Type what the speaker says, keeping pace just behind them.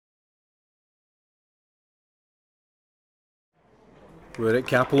We're at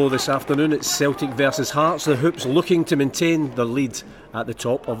Cappielow this afternoon. It's Celtic versus Hearts. The Hoops looking to maintain their lead at the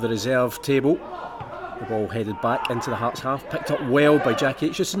top of the reserve table. The ball headed back into the Hearts half, picked up well by Jack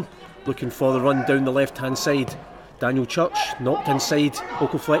Aitchison, looking for the run down the left hand side. Daniel Church knocked inside,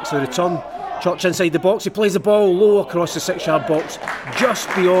 Okoflex the return. Church inside the box, he plays the ball low across the 6-yard box, just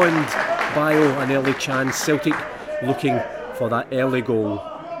beyond Bio, an early chance. Celtic looking for that early goal.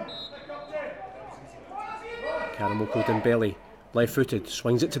 Karamoko Dembele, left footed,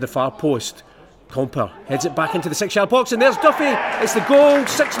 swings it to the far post. Comper heads it back into the 6-yard box, and there's Duffy. It's the goal,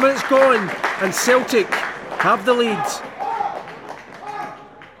 6 minutes gone, and Celtic have the lead.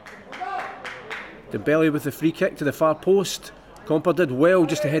 Dembele with the free kick to the far post. Comper did well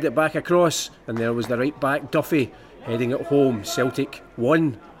just to head it back across, and there was the right back Duffy heading it home. Celtic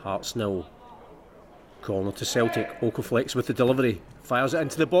 1, Hearts 0. Corner to Celtic, Okoflex with the delivery, fires it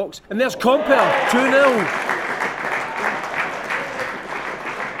into the box, and there's Comper, 2-0.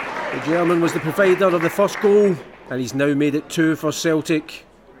 The German was the provider of the first goal, and he's now made it 2 for Celtic.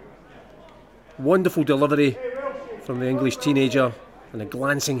 Wonderful delivery from the English teenager, and a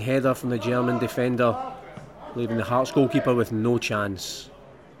glancing header from the German defender, leaving the Hearts goalkeeper with no chance.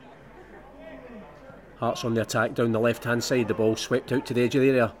 Hearts on the attack down the left hand side, the ball swept out to the edge of the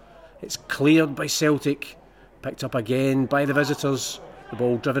area. It's cleared by Celtic, picked up again by the visitors. The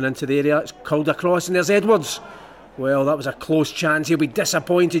ball driven into the area, it's curled across, and there's Edwards. Well, that was a close chance. He'll be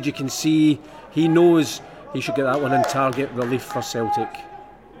disappointed. You can see he knows he should get that one in target. Relief for Celtic.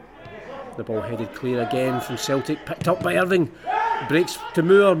 The ball headed clear again from Celtic, picked up by Irving. Breaks to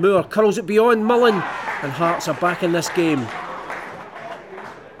Moore. Moore curls it beyond Mullen, and Hearts are back in this game.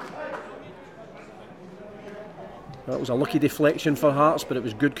 That was a lucky deflection for Hearts, but it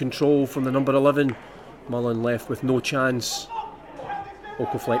was good control from the number 11. Mullen left with no chance.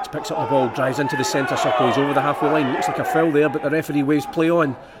 Okoflex picks up the ball, drives into the centre circle, he's over the halfway line, looks like a foul there, but the referee waves play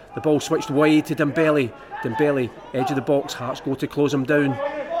on. The ball switched wide to Dembele. Dembele, edge of the box, Hearts go to close him down.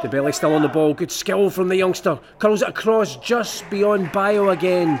 Dembele still on the ball, good skill from the youngster, curls it across just beyond Bio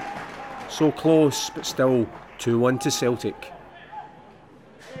again. So close, but still 2-1 to Celtic.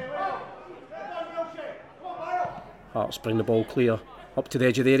 Hearts bring the ball clear, up to the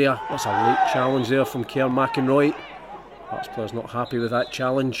edge of the area. That's a late challenge there from McIntyre. Hearts players not happy with that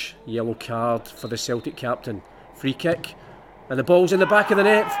challenge. Yellow card for the Celtic captain. Free kick, and the ball's in the back of the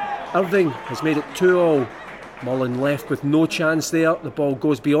net. Irving has made it 2-2. Mullen left with no chance there. The ball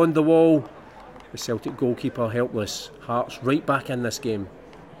goes beyond the wall. The Celtic goalkeeper helpless. Hearts right back in this game.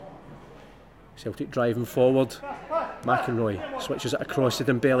 Celtic driving forward. McIntyre switches it across to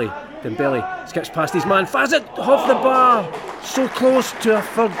Dembele. Dembele skips past his man, fires it off the bar. So close to a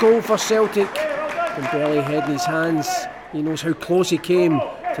third goal for Celtic. Dembele heading his hands. He knows how close he came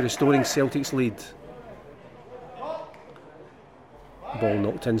to restoring Celtic's lead. Ball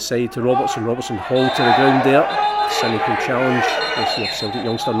knocked inside to Robertson. Robertson hauled to the ground there. Cynical challenge. We'll see if Celtic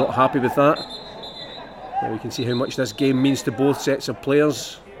youngster not happy with that. Well, we can see how much this game means to both sets of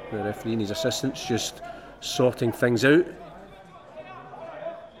players. The referee and his assistants just sorting things out.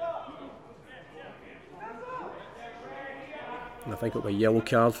 And I think it'll be a yellow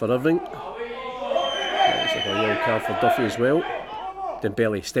card for Irving. Looks like a yellow card for Duffy as well.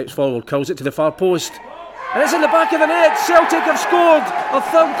 Dembele steps forward, curls it to the far post, and it's in the back of the net. Celtic have scored a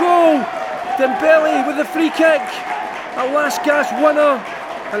third goal. Dembele with the free kick, a last-gasp winner,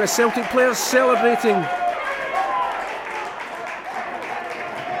 and the Celtic players celebrating.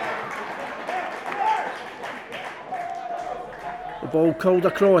 The ball curled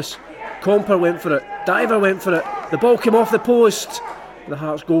across. Comper went for it. Diver went for it. The ball came off the post. The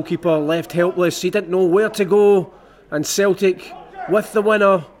Hearts goalkeeper left helpless. He didn't know where to go. And Celtic with the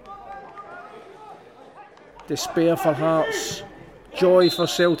winner. Despair for Hearts. Joy for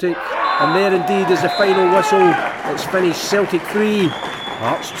Celtic. And there indeed is the final whistle. It's finished. Celtic 3,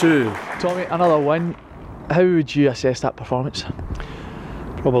 Hearts 2. Tommy, another win. How would you assess that performance?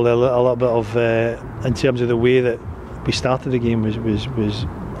 Probably a little bit of, in terms of the way that we started the game was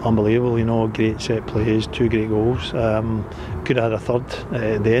unbelievable. You know, great set plays, 2 great goals. Could have had a third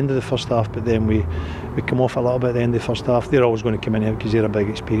at the end of the first half, but then we come off a little bit at the end of the first half. They're always going to come in here because they're a big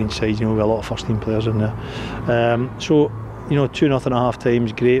experienced side. You know, we've got a lot of first team players in there. So, you know, 2-0 at half time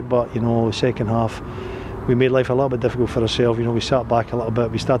is great, but you know, the second half we made life a little bit difficult for ourselves. You know, we sat back a little bit.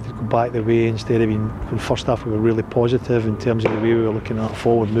 We started to go back the way instead of being. In the first half, we were really positive in terms of the way we were looking at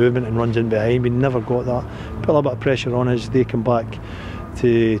forward movement and runs in behind. We never got that. Put a little bit of pressure on us. They come back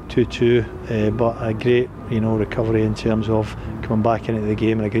to 2-2, but a great, you know, recovery in terms of coming back into the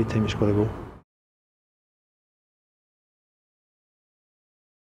game and a great time to score the goal.